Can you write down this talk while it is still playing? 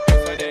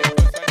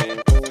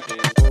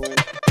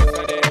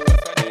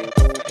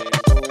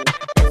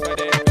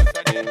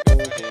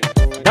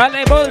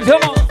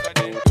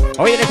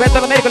respeto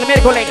a los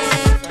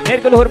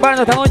miércoles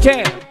urbanos esta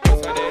noche.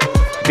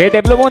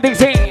 Desde Blue Moon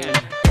Dixie.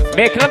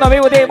 Mezclando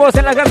vivo de voz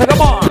en la casa,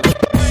 como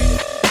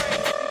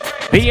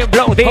DJ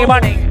Blow, DJ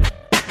Money.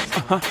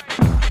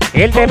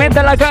 El demente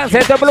en la casa,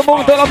 este Blue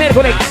Moon todos los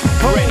miércoles.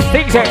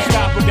 Dixie.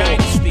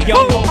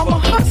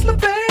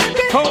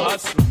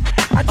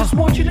 I just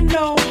want you to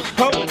know,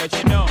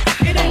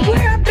 it ain't where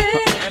I've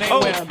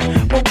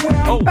been, but where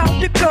I'm about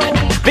to go.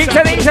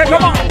 Dice,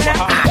 come on.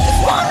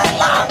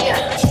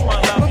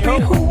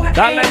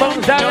 Dale,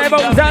 boom.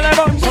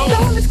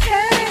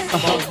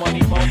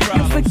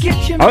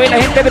 Hoy la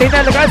gente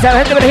virginia de casa, la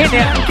gente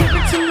virginia.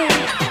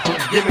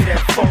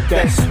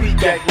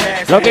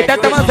 Lo que está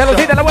tomando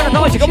saludcita, la buena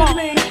noche, come on.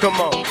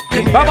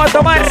 Vamos a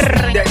tomar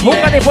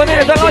busca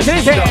disponible toda la noche,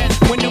 dice.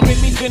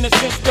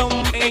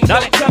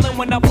 Dale.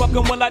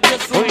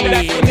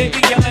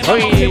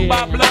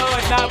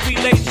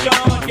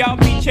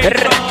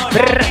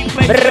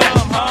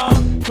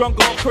 Drunk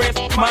on Chris,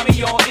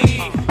 mommy on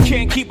E.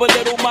 Can't keep a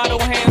little model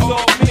hands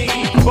off me.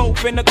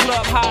 Both in the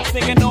club, high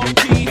singing on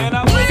G.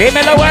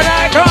 Dímelo,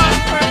 buena,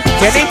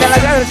 Chelita, la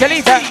casa,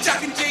 Chelita.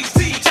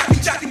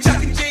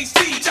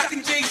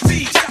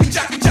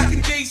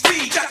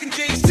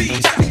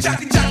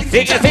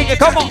 Sigue,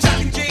 ¿cómo?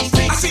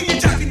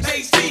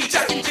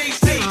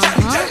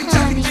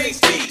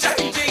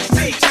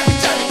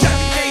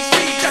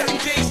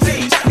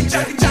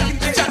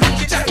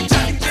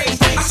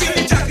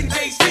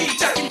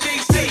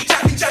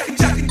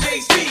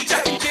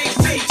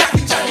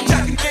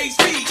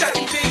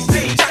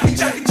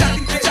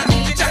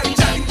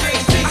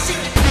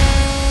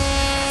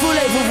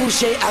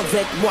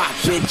 Avec moi,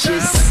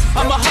 bitches.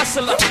 I'm a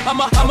hustler,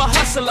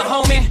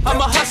 homie. I'm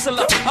a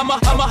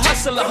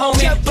hustler,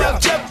 homie.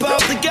 Jump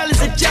up, the girl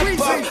is a jump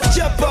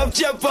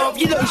up,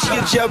 you know she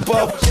a jump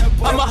up.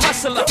 I'm a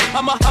hustler,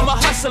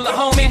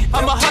 homie.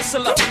 I'm a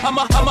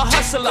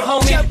hustler,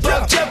 homie.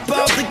 Jump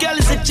up, the girl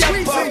is a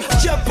jump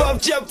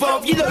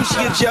up, you know she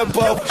a jump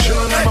up.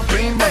 Chillin' in my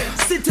beamer,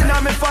 sitting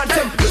on my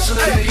phantom,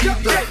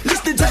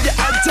 listening to the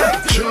anthem.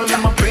 Chillin'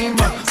 in my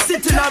beamer,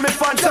 sitting on my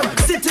phantom,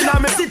 sitting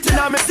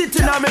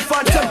on my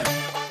phantom.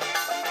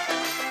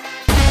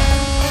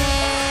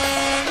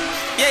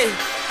 Yeah.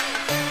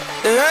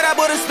 They heard I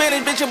bought a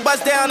Spanish bitch and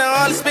bust down, and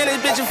all the Spanish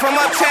bitches from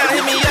uptown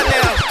hit me up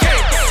now.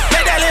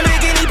 Make that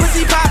Lamborghini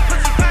pussy pop.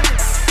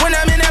 When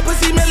I'm in that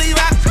pussy, Millie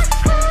rock.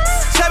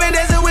 7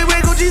 days a week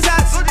with Gucci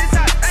socks.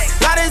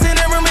 Lotters in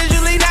the room is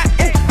usually not.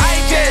 I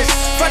ain't just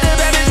fuck the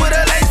bad bitch with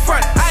a lace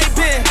front. I ain't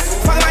been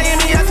fuck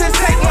Miami up since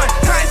take one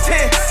times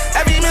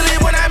 10. Every million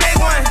when I make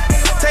one.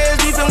 Say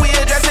it's beef and we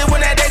address it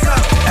when that day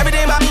come.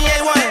 Everything about me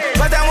A1.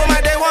 Bust down with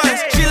my day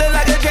ones. She look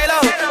like a J-Lo.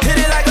 Hit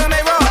it like a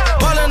May-Ro.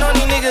 Ballin' on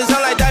these niggas,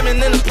 I'm like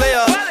Diamond in the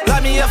playoff.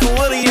 Lock me up for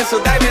Willie, and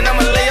so Diamond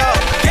I'ma lay off.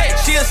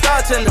 She a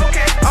star tender,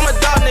 I'm a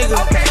dog nigga.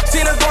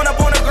 Seen her going up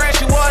on the grand,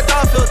 she wore a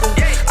dog filter.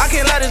 I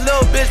can't let this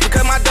little bitch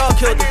because my dog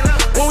killed her.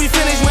 When we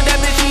finish with that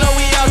bitch, you know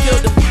we out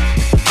killed her.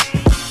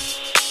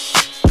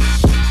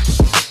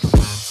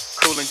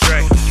 Cool and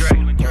Dre.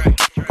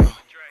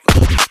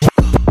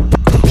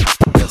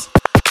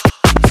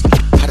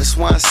 I just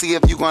wanna see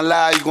if you gon'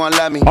 lie, you gon'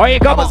 love me. Oye,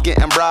 I was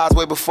getting bras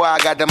way before I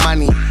got the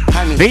money.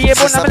 Honey, DJ,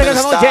 since I've been a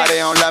star, they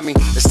don't love me.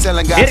 The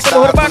ceiling got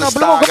stars, but the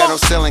star got no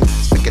ceiling.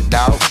 Stick it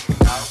out,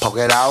 poke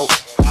it out,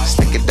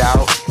 stick it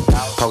out,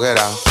 poke it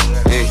out.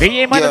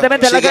 DJ, mano, te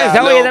mete en la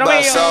cabeza, oye, de lo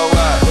mío.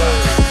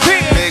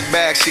 Big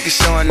bag, she can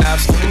show enough.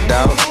 Stick it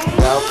out,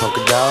 poke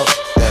it out,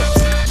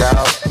 stick it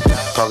out,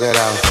 poke it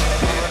out.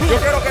 Yo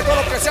quiero que todos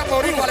los que sean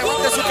boricua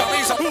levanten su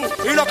camisa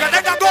y los que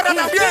tengan gorra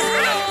también.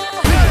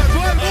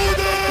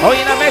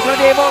 Oye, la mezcla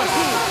de voz.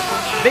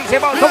 Dice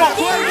vos, ¿cómo?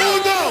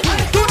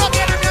 Tú no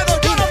tienes miedo,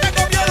 yo no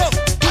tengo miedo.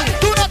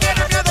 Tú no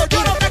tienes miedo, yo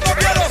no tengo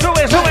miedo.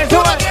 Sube. Tú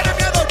no tienes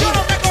miedo, yo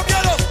no tengo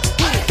miedo.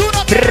 Tú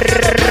no tienes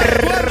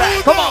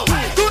miedo. ¿Cómo?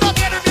 Tú no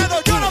tienes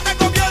miedo, yo no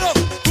tengo miedo.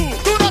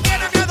 Tú no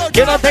tienes miedo,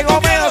 Yo no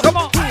tengo miedo,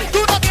 ¿cómo?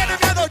 Tú no tienes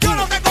miedo, yo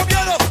no tengo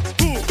miedo.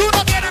 Tú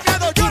no tienes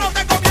miedo, yo no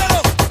tengo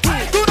miedo.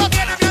 Tú no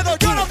tienes miedo,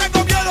 yo no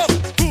tengo miedo.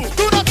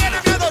 Tú no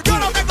tienes miedo, yo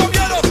no tengo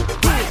miedo.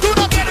 Tú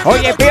no tienes miedo.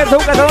 Oye, pide su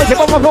casa noche,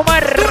 vamos a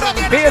fumar.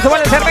 Pide su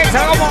buena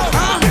cerveza, ¿cómo?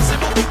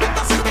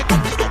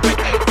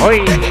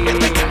 Oye.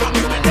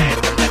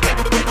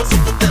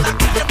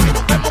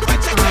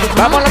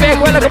 Vamos a la vieja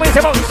escuela, como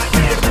dice vos.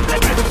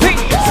 Sí.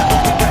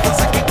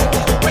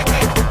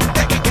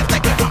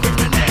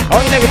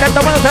 Oye, que están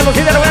tomando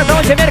saludcita la buena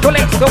noche,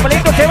 miércoles. Como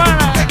lindo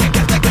semana.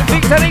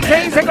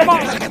 Dice, ¿cómo?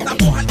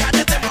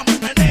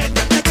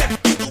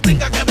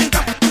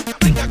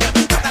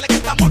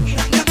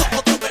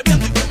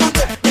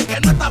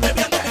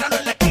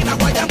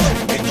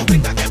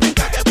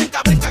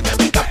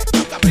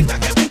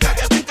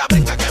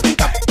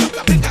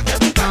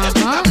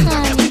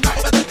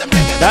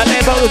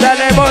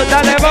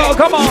 Dale, vos,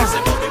 ¿cómo?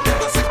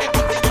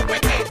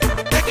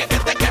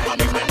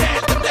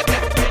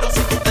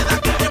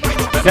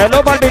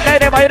 Saludos para el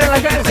Vitay Mayor en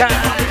la casa.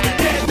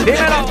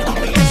 Dímelo.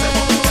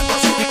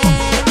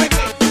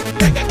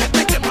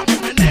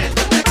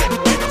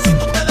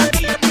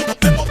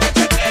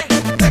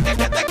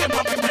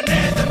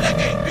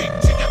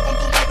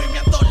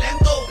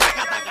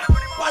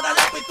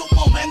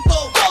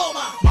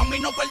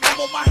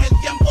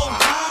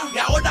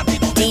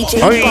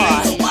 DJ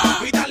Boss.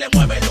 Y dale,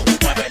 muévelo,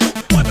 muévelo,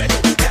 muévelo.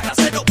 De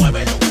trasero,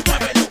 muévelo,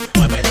 muévelo,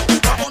 muévelo.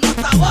 Vámonos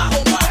hasta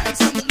abajo, mami,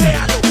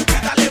 sandunguéalo. Y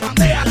dale,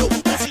 bandéalo, o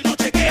si no,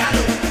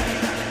 chequéalo.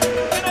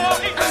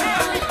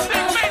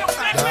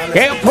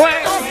 ¿Quién fue?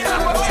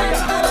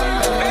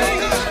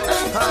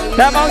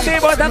 Estamos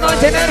activos esta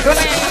noche en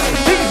Miercoles.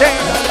 Dice.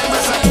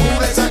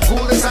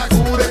 Sacude,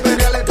 sacude,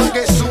 perreale pa'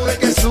 que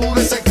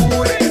sube, se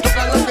cure.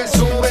 Toca lo que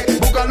sube,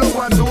 busca los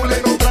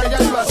guandules, no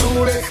traigan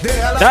basura.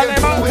 Déjala dale,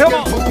 que vamos, empuje,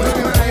 vamos. que empuje.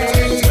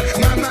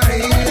 Mamá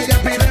ahí, ella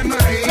pide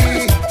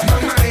maíz.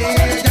 Mamá ahí,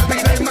 ella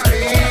pide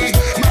maíz.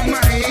 Mamá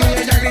ahí,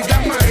 ella grita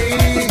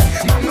maíz.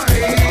 Mamá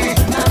ahí.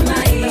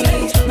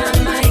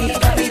 Mamá ahí,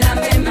 papi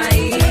dame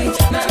maíz.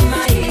 Mamá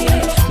ahí,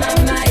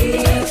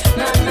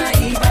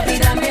 papi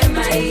dame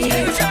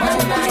maíz.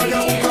 Mamá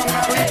ahí.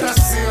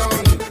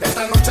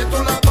 Esta noche tú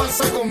la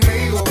pasas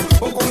conmigo.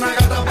 Busco una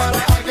gata para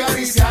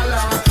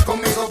acariciarla.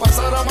 Conmigo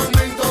pasará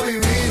momento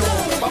divino.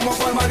 Vamos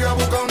pa'l Mario a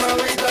buscar una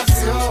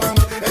habitación.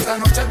 Esta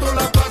noche tú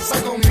la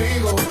pasas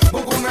conmigo.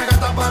 Busco una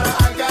gata para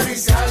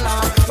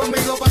acariciarla.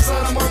 Conmigo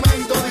pasará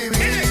momento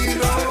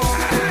divino.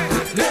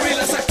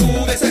 Móvila,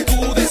 sacude,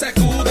 sacude,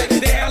 sacude.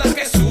 Déjala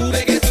que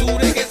sude, que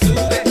sude, que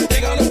sude.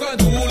 Llega los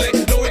guandules,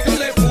 no voy con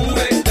le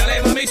pude.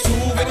 Dale mami,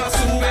 sube, más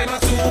sube,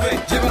 más sube.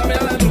 Llévame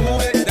a la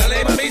nube,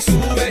 dale mami,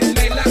 sube.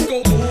 Me la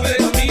comude,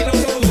 mami, no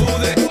lo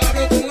dude. No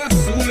hablo con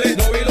azules,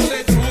 no vi lo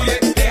destruye.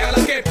 Déjala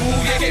que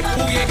puye, que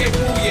puye, que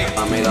puye.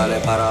 Mami, dale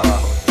para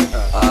abajo,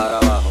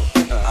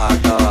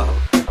 hasta abajo.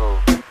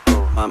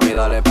 Mami,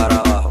 dale para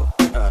abajo,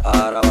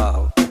 hasta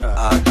abajo.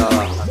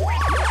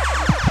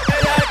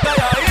 Ella es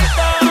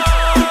calladita,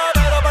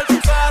 pero por su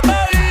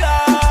bebida.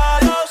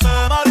 Yo sé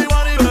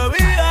marihuana y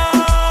bebida,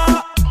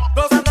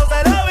 gozándose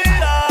la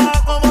vida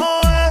como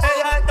es.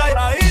 Ella es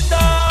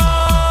calladita,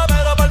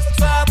 pero por su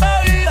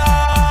bebida.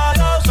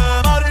 Yo sé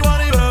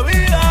marihuana y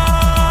bebida,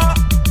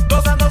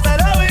 gozándose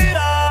la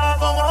vida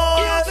como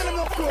es.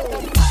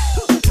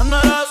 Yo no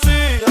era así,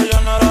 ella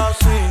no era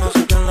así, no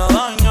sé quién la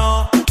dañó.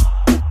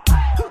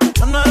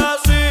 Yo no era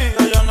así,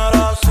 ella no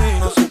era así,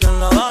 no sé quién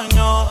la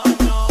dañó.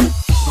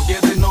 No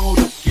quiere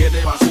novio,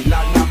 quiere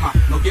vacilar nada más.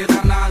 No quiere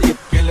a nadie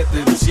que le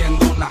esté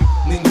diciendo nada.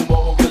 Ningún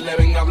bobo que le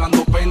venga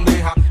hablando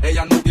pendeja.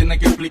 Ella no tiene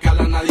que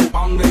explicarle a nadie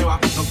pa' dónde va.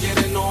 No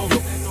quiere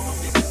novio,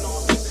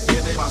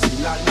 quiere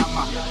vacilar nada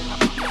más.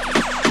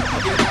 No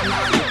quiere a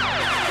nadie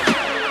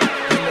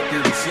que le esté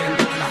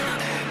diciendo nada.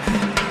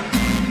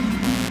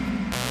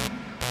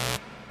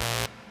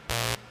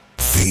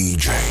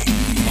 DJ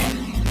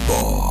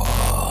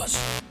Boss.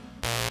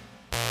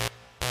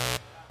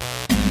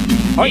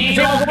 Oye,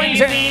 seguimos como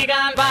dice.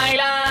 Sigan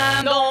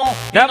bailando.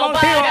 Estamos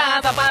activos.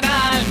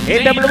 Este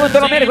es el de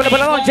los miércoles por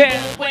la noche.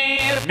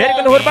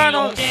 Miércoles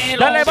urbanos.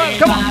 Dale, vamos,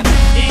 come on.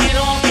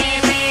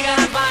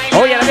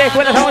 Oye, a las 10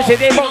 escuelas esta noche,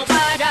 DJ Box.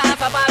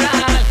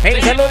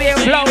 El saludo bien,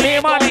 flow,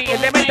 bien, money.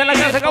 El de mente en la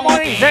casa, como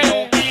dice.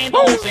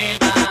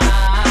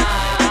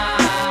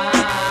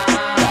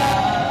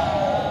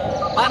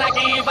 Para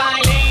que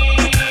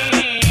bailen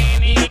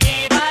y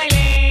que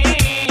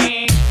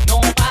bailen, no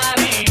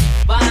paren,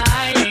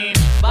 bailen,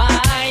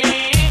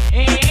 bailen,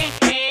 y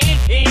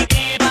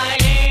que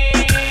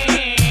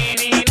bailen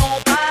y no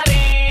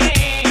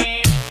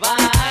paren,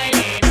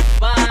 bailen,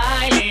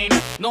 bailen,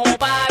 no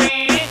paren.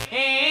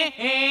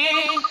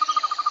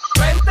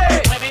 Vente,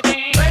 Muévete,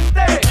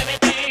 vente,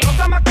 muévete,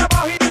 toca más que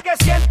abajo y di que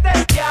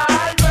sientes ya.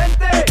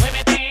 Vente,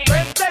 muévete,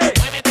 vente,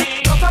 muévete.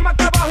 toca más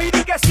que abajo y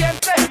di que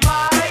sientes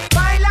más.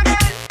 Baila bien,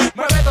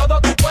 mueve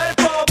todo tu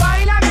cuerpo,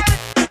 baila bien,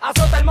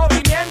 azota el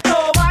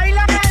movimiento,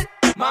 baila bien,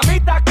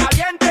 mamita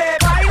caliente,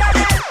 baila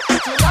bien,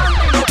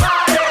 sudando y no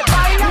pares,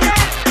 baila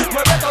bien,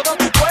 mueve todo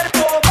tu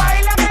cuerpo,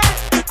 baila bien,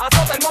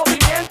 azota el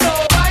movimiento,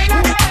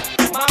 baila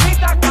bien,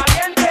 mamita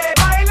caliente,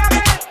 baila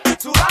bien,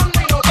 sudando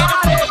y no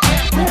pares.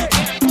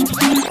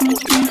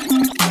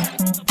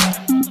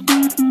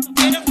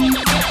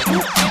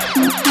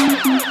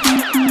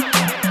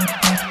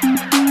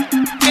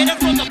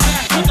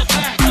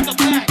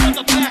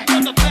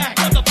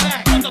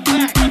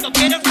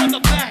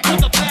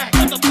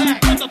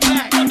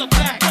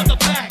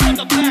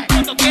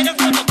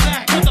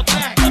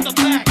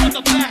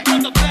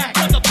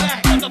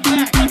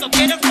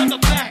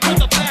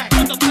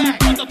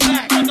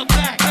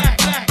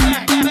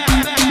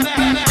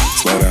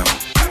 Slow down,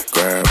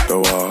 grab the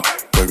wall,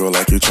 wiggle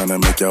like you tryna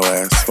make your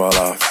ass fall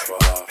off.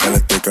 Hella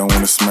thick, I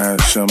wanna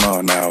smash them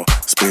all now.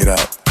 Speed up,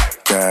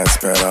 gas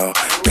pedal,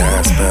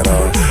 gas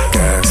pedal,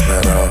 gas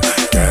pedal,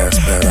 gas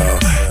pedal,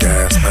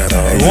 gas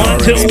pedal. 1,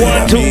 2,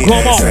 1, 2,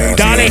 como.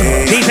 Dale,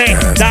 dice,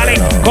 dale,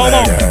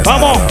 como,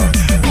 vamos.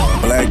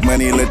 Black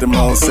money, let them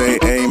all say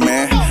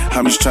amen.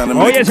 I'm just trying to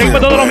make Oye, seguimos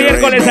todos los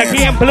miércoles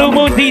aquí en Blue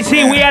Moon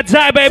DC. We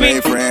outside,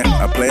 baby.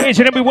 Each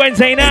and every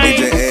Wednesday night.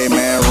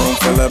 room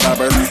full of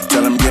boppers.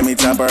 Tell them give me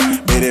topper.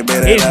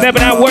 It's never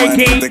not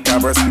working. The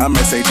coppers. I'm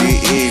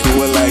S-A-G-E. Who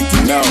would like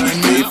to know?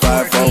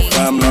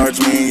 B545, I'm large,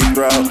 me you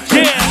throw.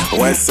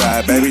 West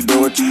side, baby,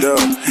 do what you do.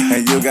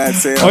 And you got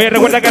tail. Oye,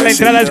 recuerda que la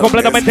entrada es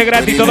completamente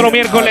gratis todos los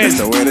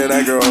miércoles.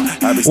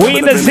 We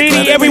in the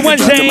city every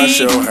Wednesday.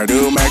 I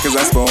do Mac cause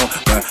I spoon,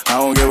 but I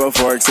don't give a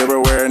fork.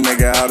 Silverware,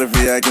 nigga, out if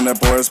he acting a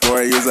poor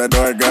sport. Use that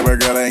door, grab a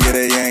girl and get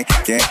a yank.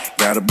 Can't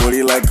got a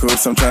booty like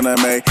coops, I'm tryna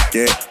make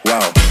it.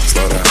 Wow,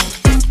 slow down,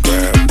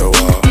 grab the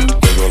wall.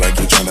 Wiggle like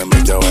you tryna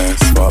make your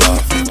ass fall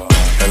off.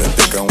 Hella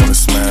think I wanna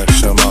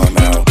smash, come on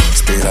now.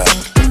 Speed up,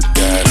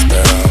 gas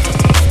pedal.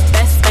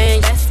 Best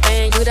friend,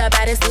 you the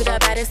baddest, you the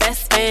baddest,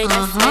 best friend,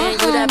 best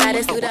friend, you the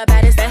baddest, you the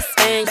baddest, best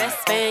friend,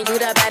 you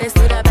the baddest,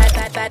 you the bad.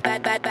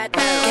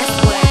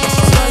 Guess what?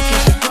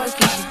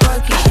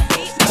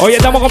 Oye,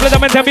 estamos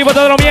completamente en vivo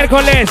todos los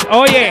miércoles.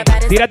 Oye,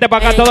 tírate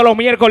para acá todos los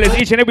miércoles,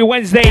 each and every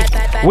Wednesday.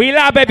 We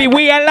live, baby,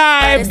 we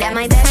alive.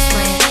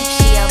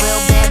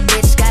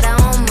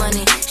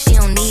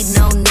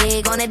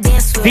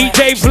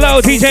 DJ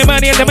Flow, DJ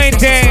Money en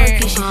demente.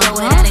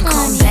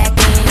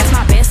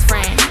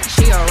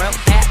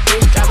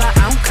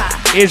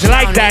 It's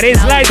like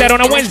that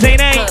on a Wednesday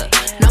night.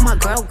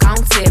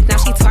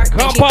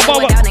 Come pop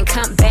over.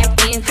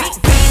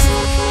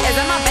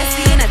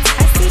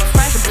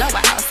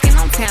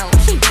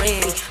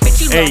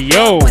 Hey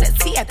yo.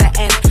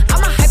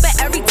 I'm a hyper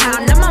every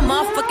time, now my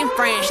motherfucking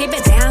friend. She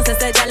been down since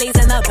the jellies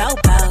and the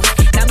bobos.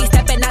 Now me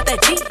stepping out the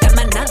Jeep and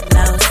my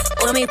nut-lows.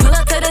 When we pull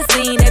up to the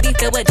scene, they be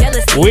filled with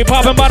jealousy. We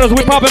popping bottles,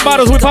 we popping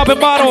bottles, we popping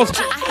bottles.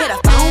 I hit a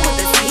phone with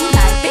the T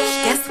like,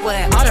 bitch, guess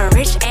what? All the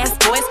rich ass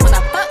boys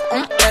wanna fuck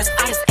on us.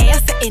 I just ass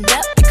sitting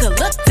up, you could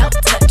look, don't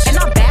touch. And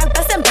I'm bad,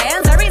 bustin'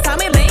 bands every time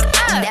we link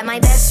up. That my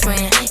best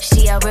friend,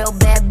 she a real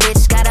bad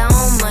bitch, got her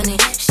own money.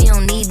 She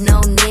don't need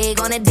no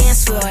nigga on the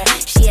dance floor.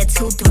 She had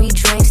 2-3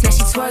 drinks, now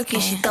she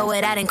twerking. She throw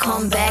it out and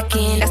come back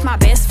in. That's my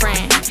best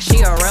friend.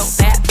 She a real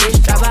bad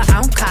bitch, drive her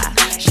own car.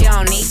 She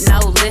don't need no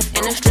lift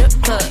in a strip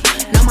club.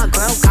 No, my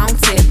girl gon'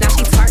 tip. Now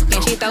she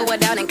twerking, she throw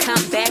it out and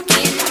come back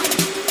in.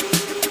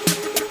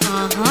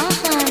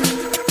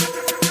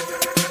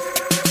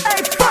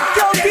 Hey, fuck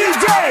your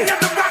DJ!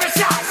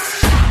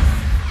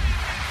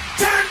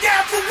 Turn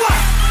down for what?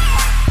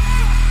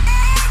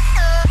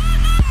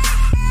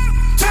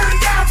 Turn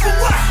down for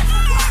what?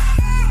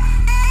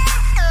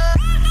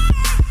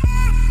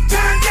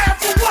 Turn down for what? Turn down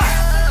for what?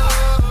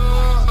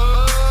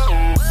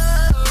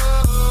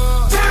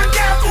 Turn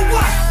down for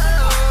what?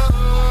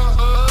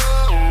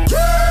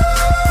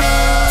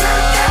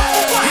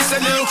 It's a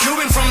little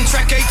Cuban from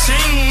track 18.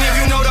 If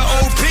you know the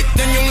old pick,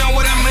 then you know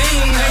what I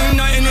mean. Ain't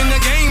nothing in the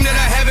game that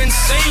I haven't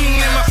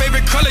seen. And my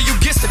favorite color, you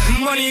guessed it,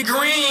 money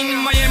green.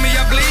 Miami,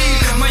 I bleed.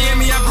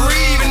 Miami, I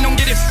breathe. And don't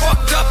get it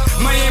fucked up.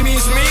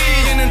 Miami's me.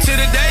 And until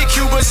the day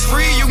Cuba's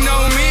free, you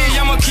know me.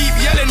 I'ma keep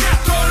yelling.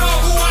 Don't know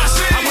who I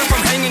see. I went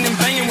from hanging and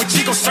banging with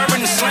Chico, serving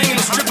and slanging.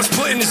 The strippers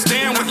putting this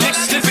down with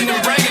licks, slipping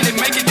and bragging. They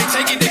make it, they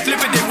take it, they flip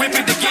it, they whip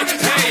it, they get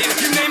paid.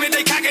 You name it,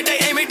 they cock it, they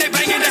aim it, they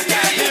bang it, that's that.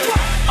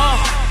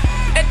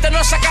 Esto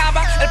no se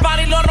acaba, el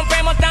party lo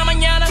rompemos hasta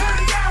mañana.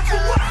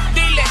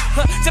 Dile,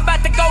 it's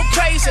about to go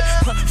crazy.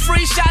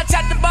 Free shots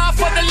at the bar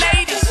for the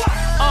ladies.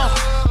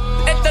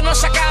 Esto no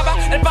se acaba,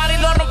 el party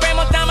lo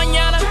rompemos hasta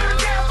mañana.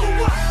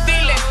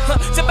 Dile,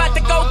 it's about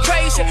to go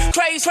crazy.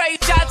 Crazy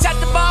shots at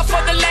the bar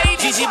for the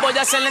ladies. Gigi, voy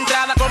a hacer la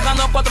entrada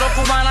colgando 4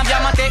 cubanas,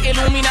 diamante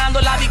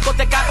iluminando la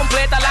discoteca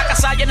completa, la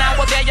casa llena de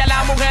botella,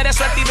 las mujeres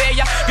suelta y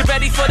bella. Get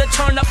ready for the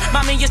turn up,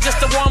 mommy, it's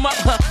just a warm up.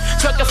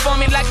 Twerking for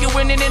me like you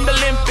winning in the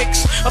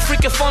Olympics, or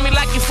freaking for me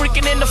like you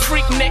freaking in the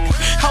freak Nick.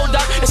 Hold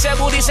up, ese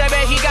booty se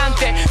ve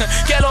gigante.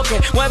 Que lo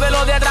que,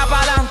 muévelo de atrás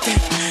para adelante.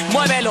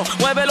 Muévelo,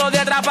 muévelo de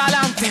atrás para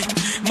adelante.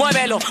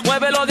 Muévelo,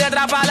 muévelo de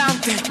atrás para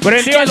adelante.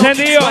 Prendido,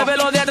 encendido.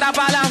 Muévelo de atrás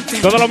para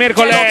adelante. Todos los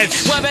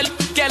miércoles. Muévelo,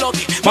 que lo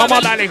que. Vamos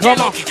a darle,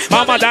 ¿cómo?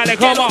 Vamos a darle,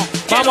 ¿cómo?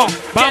 Vamos,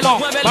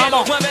 vamos,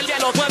 vamos.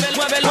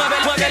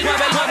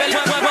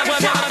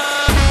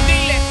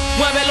 Dile,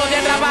 muévelo de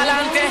atrás para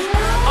adelante.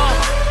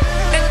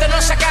 Esto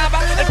no se acaba,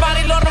 el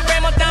party lo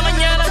rompemos hasta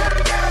mañana.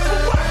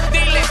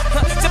 Dile,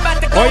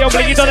 Oye,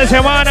 ombliguito de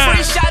semana.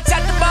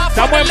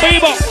 Estamos en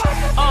vivo.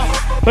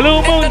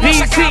 Blue Moon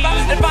DC.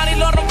 El party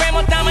lo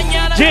rompemos hasta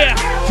mañana. Yeah,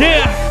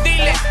 yeah.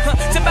 Dile,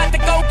 it's about to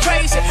go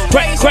crazy.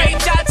 Crazy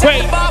shots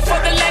at the bar for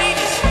the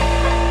ladies.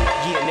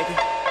 Yeah, nigga,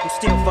 I'm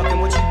still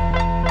fucking with you.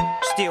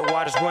 Still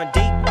waters run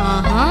deep.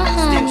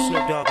 Still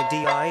Snoop Dogg and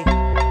D.R.E.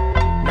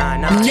 Nah.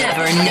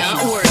 Never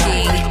not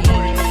working.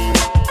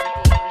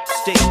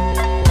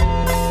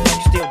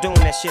 Still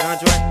doing that shit,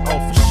 Andre? Oh,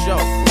 for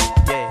sure.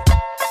 Yeah.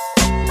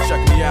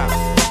 Check me out.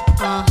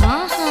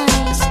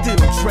 It's still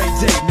Dre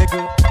Day,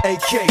 nigga.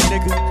 AK,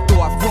 nigga.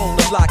 Though I've grown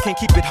a lot, can't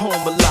keep it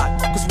home a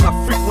lot. Cause when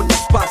I frequent the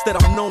spots that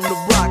I'm known to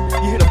rock,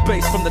 you hear the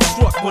bass from the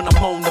truck when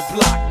I'm on the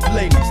block.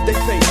 Ladies, they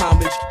pay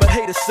homage, but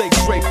haters say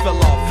Dre fell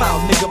off. How,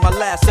 nigga, my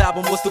last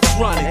album was The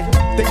Chronic.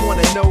 They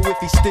wanna know if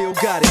he still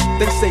got it.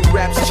 They say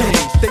raps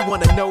changed, they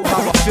wanna know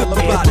how I feel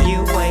about it.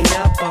 You ain't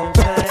up on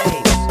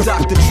things.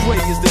 Dr. Dre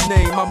is the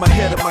name, I'm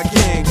ahead of my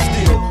game.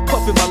 Still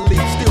puffin' my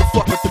leaf, still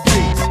fuck with the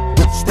beats.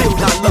 Still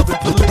not loving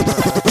police.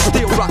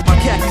 Still rock my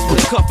khakis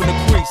with a cuff and a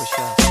crease.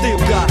 Still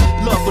got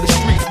love for the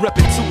streets,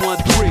 reppin'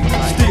 213.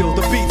 Still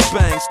the beats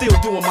bang, still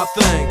doing my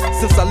thing.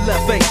 Since I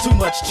left, ain't too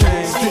much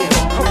change. Still,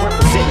 I'm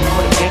representing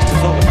for the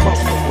gangsters all across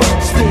the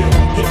world. Still,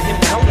 hitting them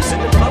counters in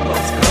the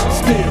clubhouse, girl.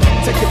 Still,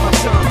 taking my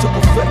time to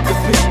perfect the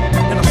beat.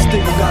 And I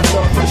still got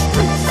love for the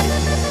streets.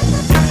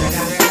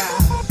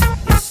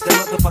 It's the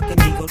motherfucking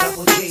Eagle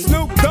Double G.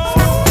 Snoop Dogg.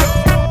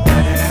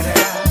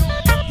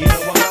 You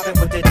know I'm mobbing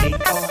with the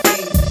D.R.E.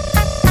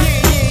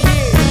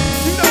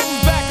 You know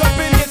who's back up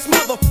in this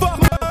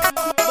motherfucker.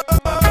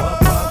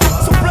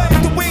 So blaze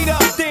the weed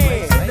up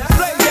then.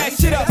 Blaze that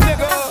shit up,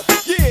 nigga.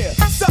 Yeah,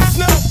 sup,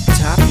 Snoop.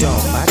 Top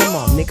dog, light 'em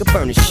off, nigga,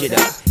 burn the shit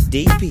up.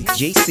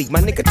 DPGC,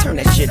 my nigga, turn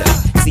that shit up.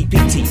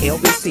 CPT,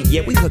 LBC,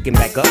 yeah, we hooking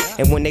back up.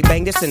 And when they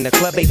bang this in the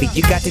club, baby,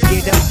 you got to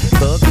get up.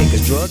 Thug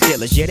niggas, drug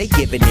dealers, yeah, they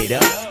giving it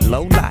up.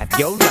 Low life,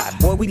 yo life,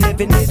 boy, we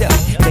living it up.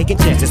 Taking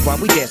chances while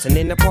we dancing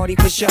in the party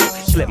for show.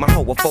 Split my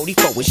hoe with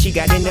 44 when she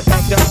got in the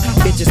back door.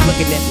 Bitches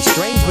looking at me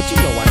strange, but you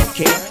know I don't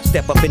care.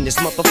 Step up in this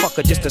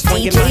motherfucker just to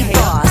swing in my hair.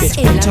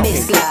 Bitch, quit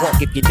talking, walk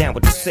if you're down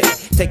with the set.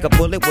 Take a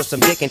bullet with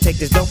some dick and take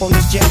this dope on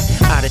this jet.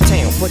 Out of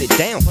town, put it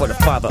down for the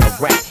father of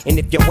rap. And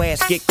if your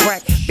ass get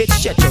cracked, bitch,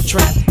 shut your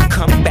trap.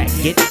 Come back,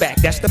 get back,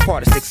 that's the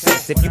part of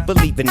success. If you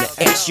believe in the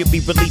X, you'll be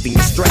relieving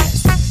your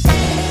stress.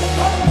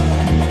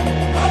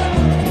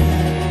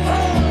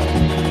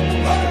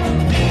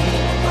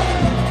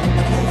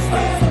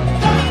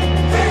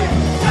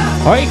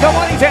 Oye,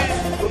 ¿cómo dice?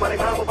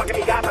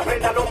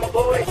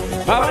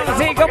 Vamos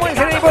así, ¿cómo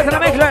dice? Después de la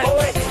mezcla.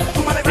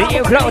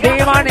 DJ Flow,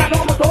 DJ Money.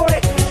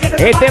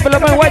 Este es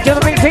el guacho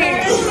 2005.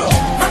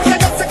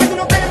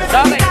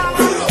 Dale.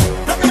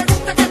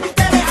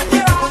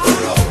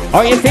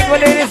 Oye,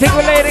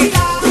 single lady.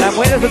 La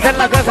puedes soltar en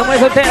la casa, muy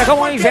soltera.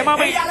 ¿Cómo dice,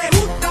 mami?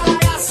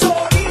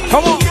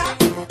 ¿Cómo?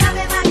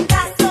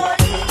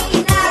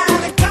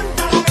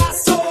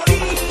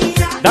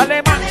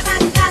 Dale, man.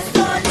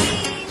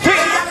 Sí.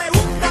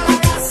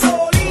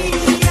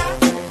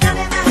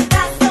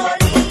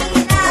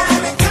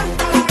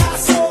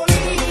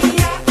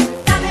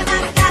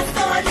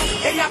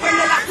 Ella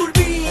prende la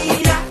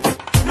turbina,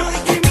 no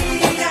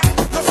discrimina,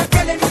 no se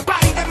pierde ni un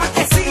país de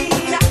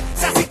marquesina.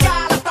 Se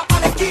acicala hasta pa'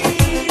 la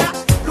esquina,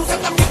 luce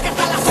también que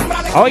está la sombra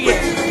de. Oye,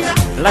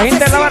 la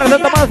gente en la barra está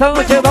tomando esta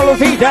noche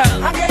dolusita.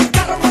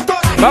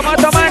 Vamos a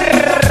tomar.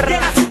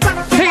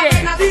 Sigue.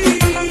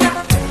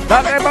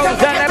 Dale,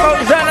 pausa.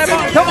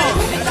 Vamos.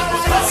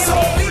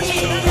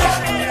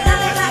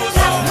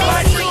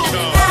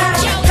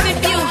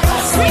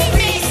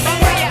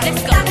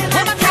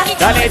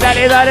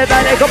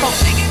 Dale, ¿cómo?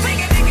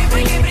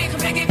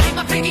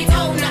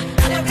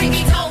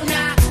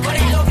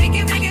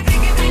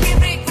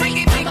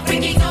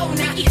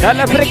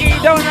 Dale,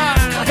 friquitona,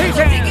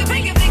 dice.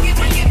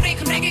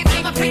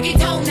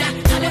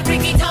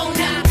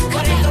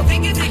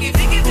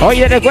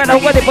 Oye, recuerda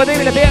un buen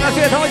disponible, bien así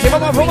esta noche,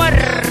 vamos a fumar.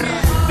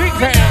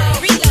 Dice.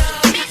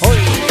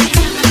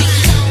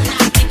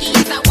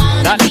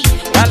 Dale.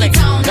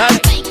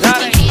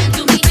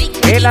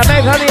 En la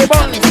mezcla, DJ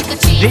Bon,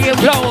 DJ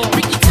Flow,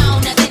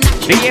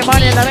 DJ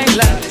Money en la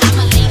mezcla.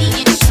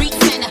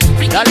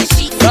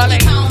 Dale.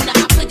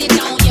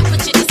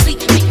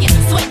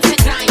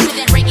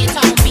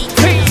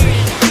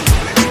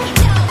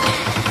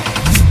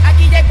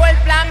 Aquí llegó el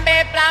plan B.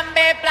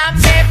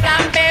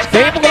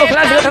 Seguimos con los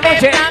clásicos esta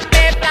noche.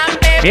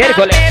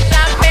 Miércoles.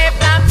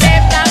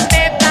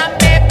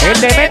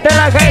 El demente en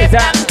la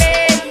cabeza.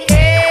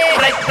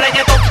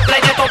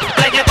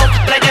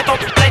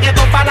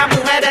 Reggaetón para las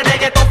mujeres,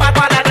 reggaetón para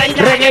toda la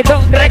reina.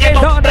 Reggaetón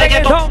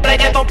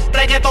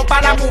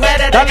para las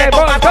mujeres, dale, reggaetón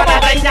para toda la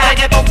reina.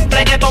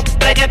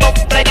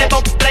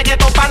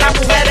 Reggaetón para las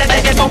mujeres,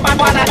 reggaetón para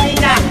toda la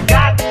reina.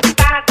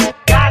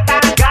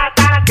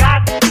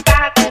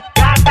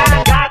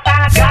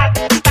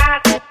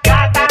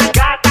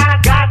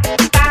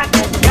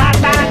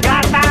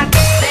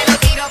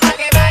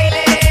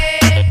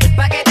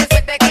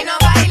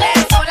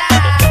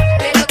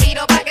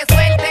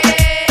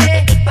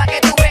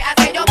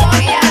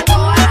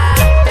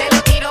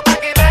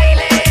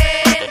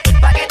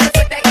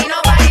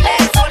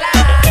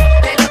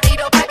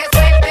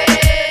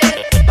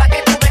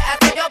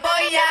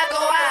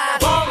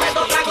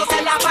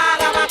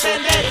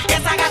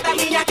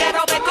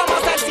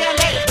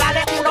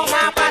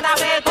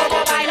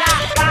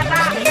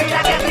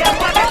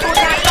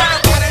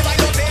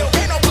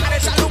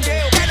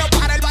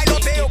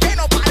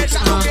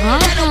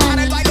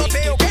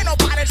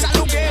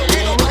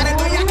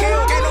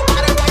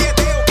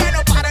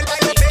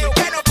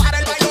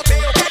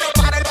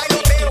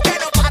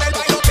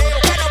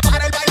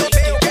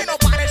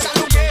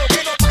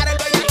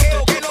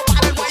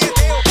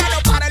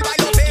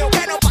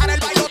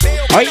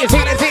 Oye,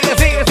 sigue.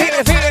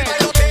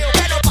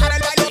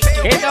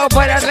 Que no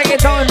para el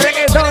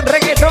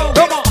reggaetón,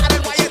 ¿cómo?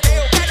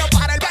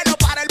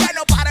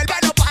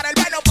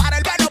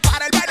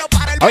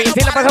 Oye, si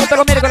la pasamos todos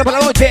los miércoles por la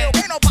noche.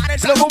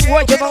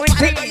 what you moving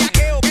to?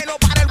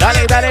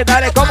 Dale, dale,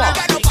 dale, ¿cómo?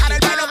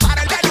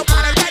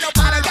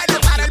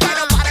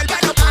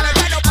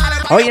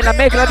 Hoy en la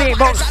mezcla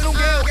dimos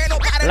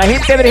la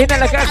gente virgen en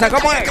la casa,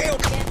 ¿cómo es?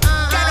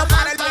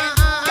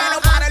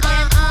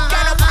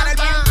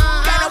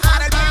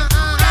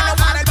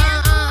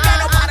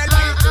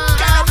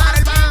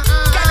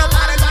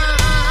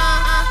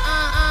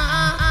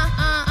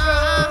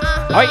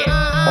 Oye,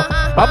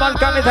 vamos al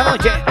cambio esta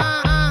noche.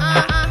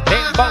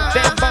 Dembow,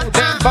 dembow,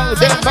 dembow,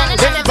 dembow,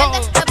 dembow.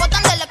 Me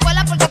botan de la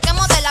escuela porque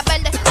quemo de la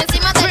verde.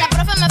 Encima de la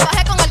profe me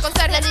bajé con el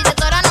conserje. La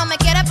directora no me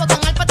quiere porque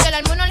en el patio el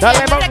almuerzo ni dale,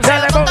 me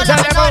dale,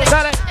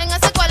 dale. En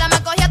esa escuela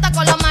me cogí hasta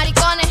con los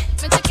maricones.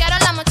 Me chequearon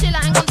la mochila,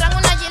 encontraron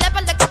una gilet,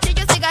 par de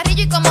cuchillos,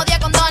 cigarrillo y como 10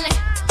 condones.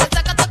 Te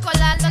saca tu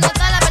colar, ¿dónde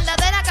está la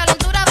verdadera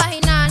calentura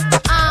vaginal?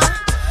 Te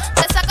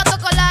saca tu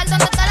colar,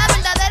 ¿dónde está la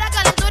verdadera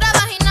calentura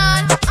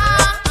vaginal?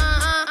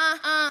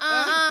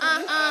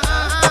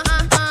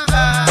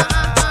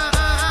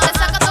 Te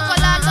saca tu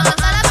colar, ¿dónde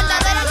está la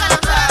verdadera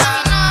calentura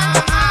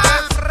vaginal?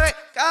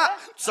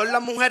 Son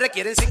las mujeres,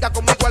 quieren cinga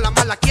conmigo a la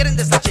mala, quieren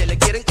desachele,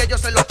 quieren que yo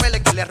se los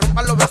pele, que le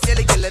rompan los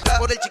brasieles y que le dé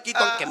por el chiquito,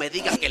 aunque me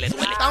digan que le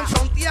duele. Están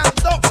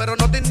fronteando, pero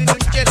no tienen ni un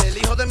chele, el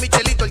hijo de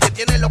Michelito, el que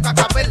tiene los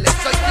cacabeles.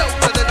 Soy yo,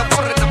 ustedes no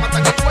corren, no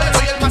matan el pueblo,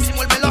 soy el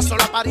máximo, el veloso,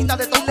 la parita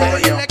de todo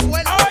y en la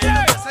escuela.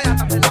 Sea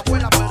también la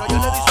abuela, pero yo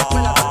le di su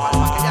escuela de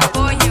palma que ya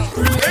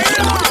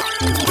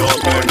Yo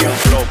tengo un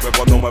flow que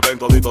cuando me ven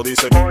todito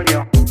dicen me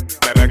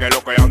ven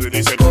eloqueando y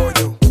dicen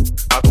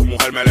a tu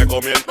mujer me le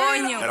comí el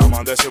te la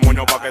mandé sin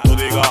moño pa' que tú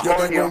digas. Yo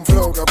tengo un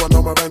flow que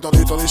cuando me ven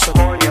todito dicen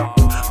me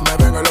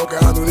ven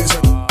eloqueando y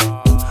dicen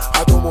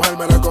a tu mujer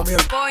me le comí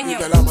el y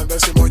te la mandé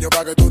sin moño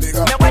pa' que tú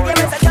digas. Me voy a llevar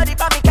esa chori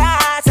pa' mi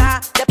casa,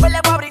 después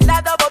le voy a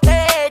brindar 2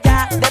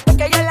 botellas, después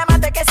que yo la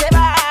mate que se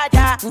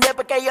vaya,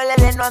 después que yo le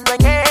dé no ando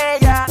en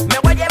ella. Me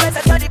voy a llevar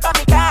esa chori pa'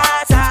 mi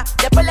casa,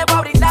 después le voy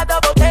a brindar 2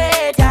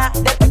 botellas,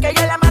 después que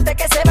yo la mate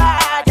que se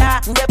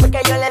vaya, después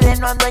que yo le dé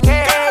no ando en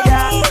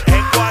ella.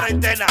 En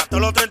cuarentena,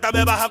 todos los 30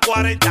 me bajan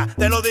 40,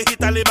 de lo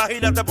digital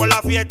imagínate por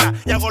la fiesta,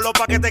 y hago los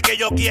paquetes que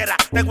yo quiera,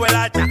 tengo el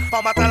hacha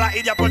pa' matar a la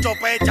india por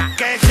sospecha,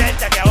 que es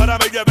ciencia, que ahora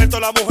me lleven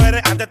todas las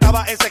mujeres, antes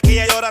estaba en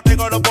sequía y ahora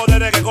tengo los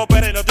poderes que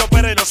cooperen, no te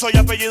operen, no soy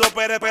apellido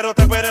Pérez, pero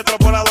te penetro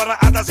por la aduana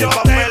hasta sin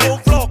papeles. Tengo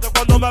un flow que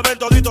cuando me ven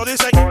todito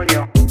dicen,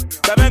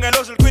 me ven en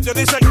los circuitos y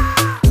dicen,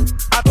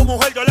 a tu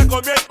mujer yo le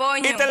comí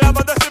y te la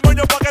mandé sin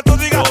moño pa' que tú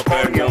digas. Yo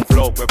tengo un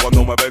flow que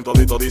cuando me ven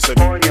todito dicen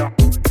me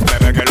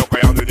ven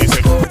eloqueando y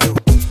dicen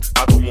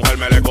a tu mujer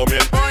me le comí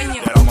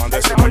te la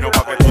mandé sin moño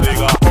pa' que tú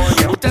digas.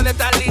 Ustedes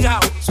están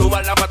ligados,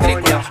 suban la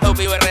matrícula. No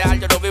vivo es real,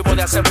 yo no vivo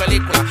de hacer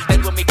películas.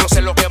 Tengo en mi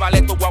closet lo que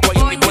vale tu guagua y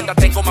en mi cuenta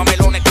tengo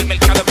mamelones que el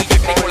mercado de Villa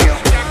Agrícola.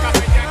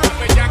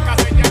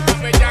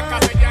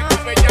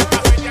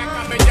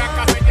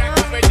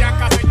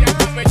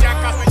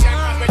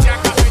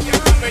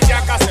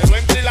 Se lo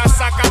entra y la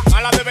saca,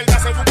 mala de verdad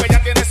se busca,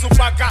 ya tiene su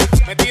vaca.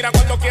 Me tira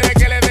cuando quiere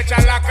que le dé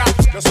chalaca.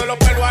 Yo solo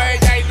pelo a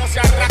ella y no se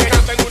arranca. Yo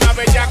tengo una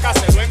bellaca,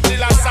 se lo entra y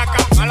la saca,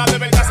 mala de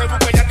verdad se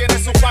busca, ya tiene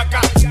su vaca.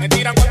 Me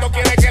tira cuando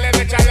quiere que le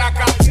dé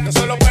chalaca. Yo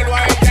solo pelo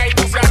a ella y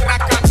no se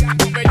arranca.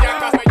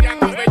 Bellacas,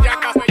 bellacas,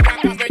 bellacas,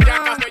 bellacas,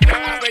 bellacas,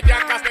 bellacas,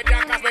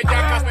 bellacas,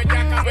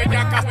 bellacas,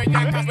 bellacas, bellacas,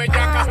 bellacas,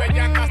 bellacas,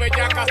 bellacas,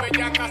 bellacas,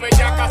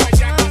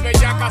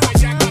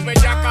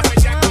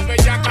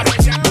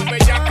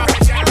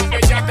 bellacas,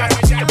 bellacas,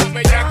 bellacas,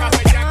 bellacas,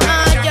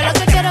 Yo lo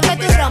que quiero es que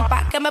tú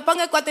rompas, que me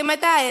ponga el cuarto y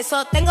meta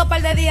eso. Tengo un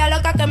par de días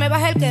loca que me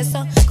baje el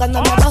queso.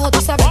 Cuando me bajo tú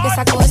sabes que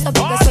saco eso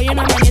porque soy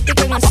una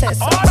magnética en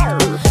exceso.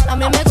 A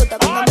mí me gusta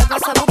cuando me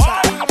vas a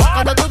buscar,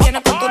 cuando tú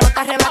vienes con tu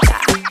nota arrebatada.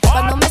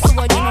 Cuando me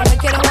subo yo no me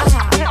quiero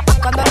bajar,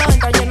 cuando lo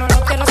entro yo no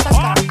lo quiero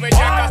sacar.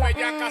 Bellacas,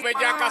 bellacas,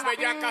 bellacas,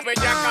 bellacas,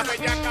 bellacas,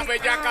 bellacas,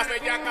 bellacas,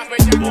 bellacas,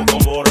 bellacas.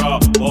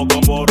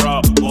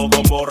 Busca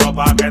un burro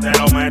pa' que te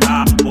lo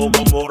meta. Busca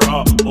un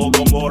burro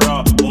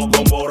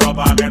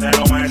pa' que te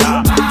lo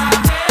meta.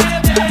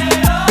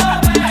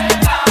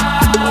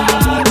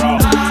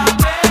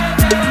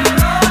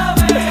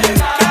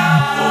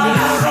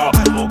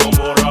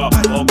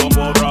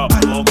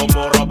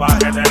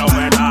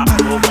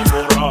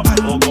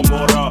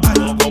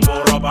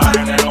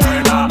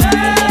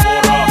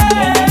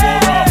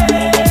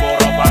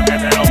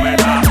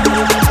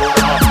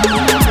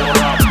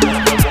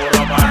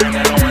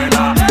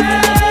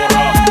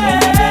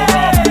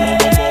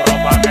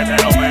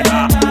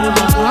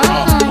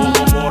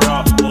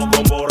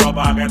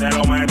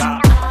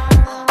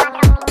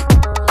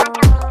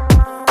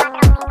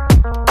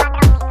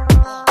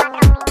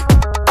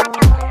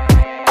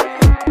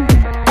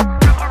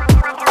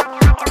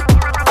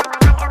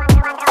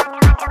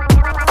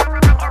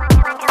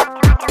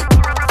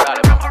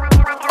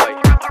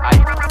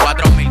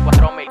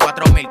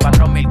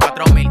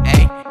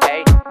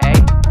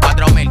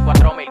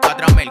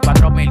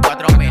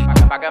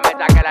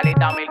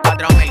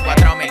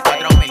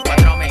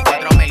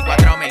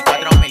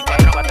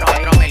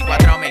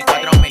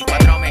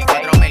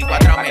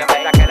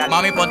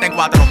 Mami, ponte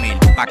 4,000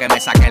 pa' que me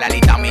saque la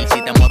lista 1000.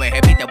 Si te mueves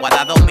heavy te voy a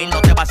dar 2,000,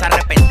 no te vas a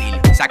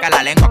arrepentir. Saca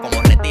la lengua como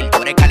un reptil,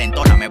 tú eres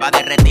calentona, me va a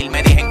derretir.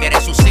 Me dije que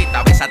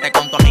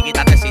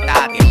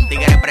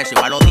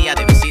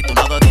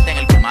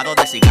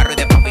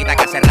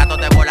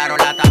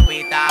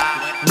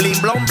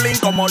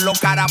somos los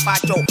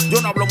carapachos.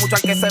 Yo no hablo mucho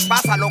al que se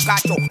pasa, los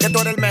cachos. Que tú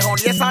eres el mejor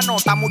y esa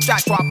nota,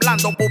 muchacho.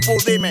 Hablando pupú,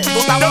 dime, tú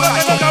estás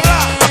borracho.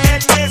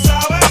 El que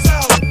sabe,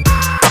 sabe.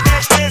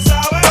 El que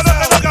sabe,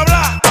 sabe.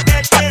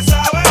 El que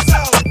sabe,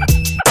 sabe.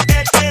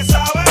 El que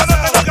sabe,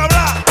 sabe.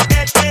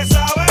 El que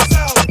sabe,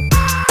 sabe.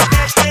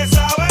 El que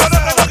sabe,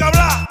 sabe.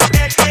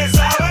 El que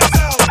sabe,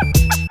 sabe.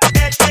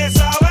 El que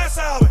sabe,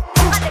 sabe.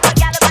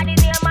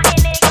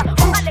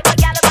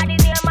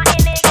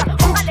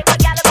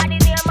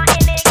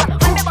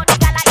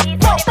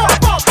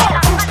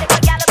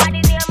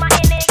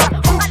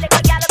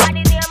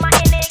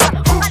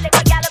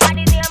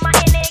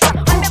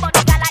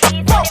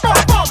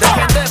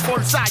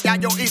 Ya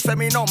yo hice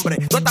mi nombre.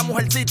 Toda esta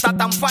mujercita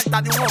tan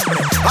falta de un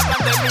hombre. Hablan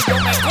de mí, yo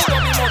me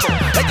juro mi modo.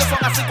 Ellos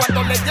son así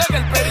cuando les llega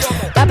el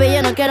periodo. Papi,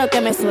 yo no quiero que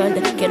me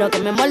suelte. Quiero que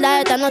me morda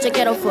esta noche,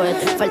 quiero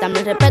fuerte. Faltame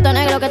el respeto,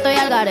 negro, que estoy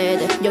al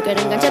garete. Yo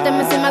quiero engancharte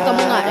encima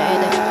como un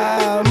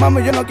arete.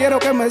 Mami, yo no quiero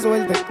que me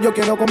suelte. Yo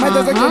quiero comerte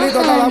ese culito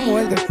hasta la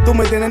muerte. Tú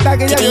me tienes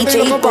taquilla, yo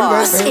estoy loco por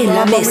verte.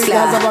 Vamos a mi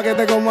casa pa' que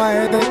te coma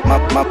este.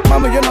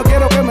 Mami, yo no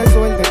quiero que me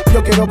suelte.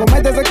 Yo quiero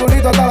comerte ese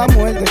culito hasta la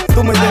muerte.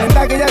 Tú me tienes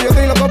taquilla, yo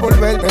estoy loco por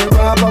verte.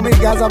 Vamos a mi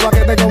casa pa' que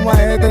te coma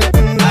este.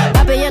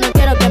 Papi, yo no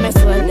quiero que me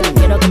suelte.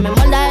 Quiero que me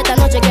morda esta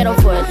noche, quiero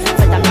fuerte.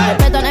 Faltame el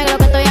respeto, negro,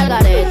 que estoy al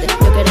garete.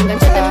 Yo quiero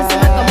engancharte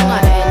encima como un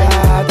arete.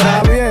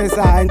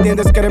 Traviesa,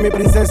 entiendes que eres mi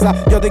princesa.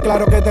 Yo estoy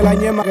claro que te la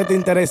ñema que te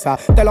interesa.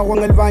 Te lo hago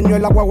en el baño,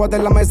 en la guagua,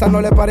 en la mesa.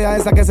 No le pare a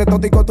esa que ese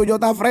tótico tuyo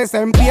te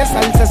ofrece. Empieza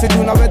el cese y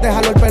una vez te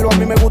jalo el pelo. A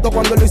mí me gustó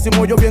cuando lo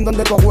hicimos yo bien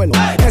donde tu abuelo.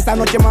 Esta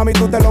noche, mami,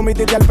 tú te lo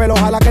metiste al pelo.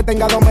 Ojalá que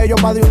tenga dos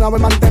mellos para de una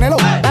vez mantenerlo.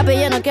 Papi,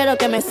 yo no quiero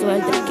que me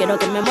suelte. Quiero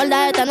que me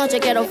morda esta noche,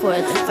 quiero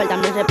fuerte.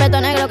 Faltame el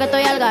respeto, negro, que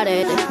estoy al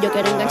garete. Yo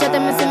quiero engancharte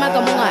encima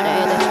como un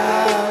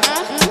arete.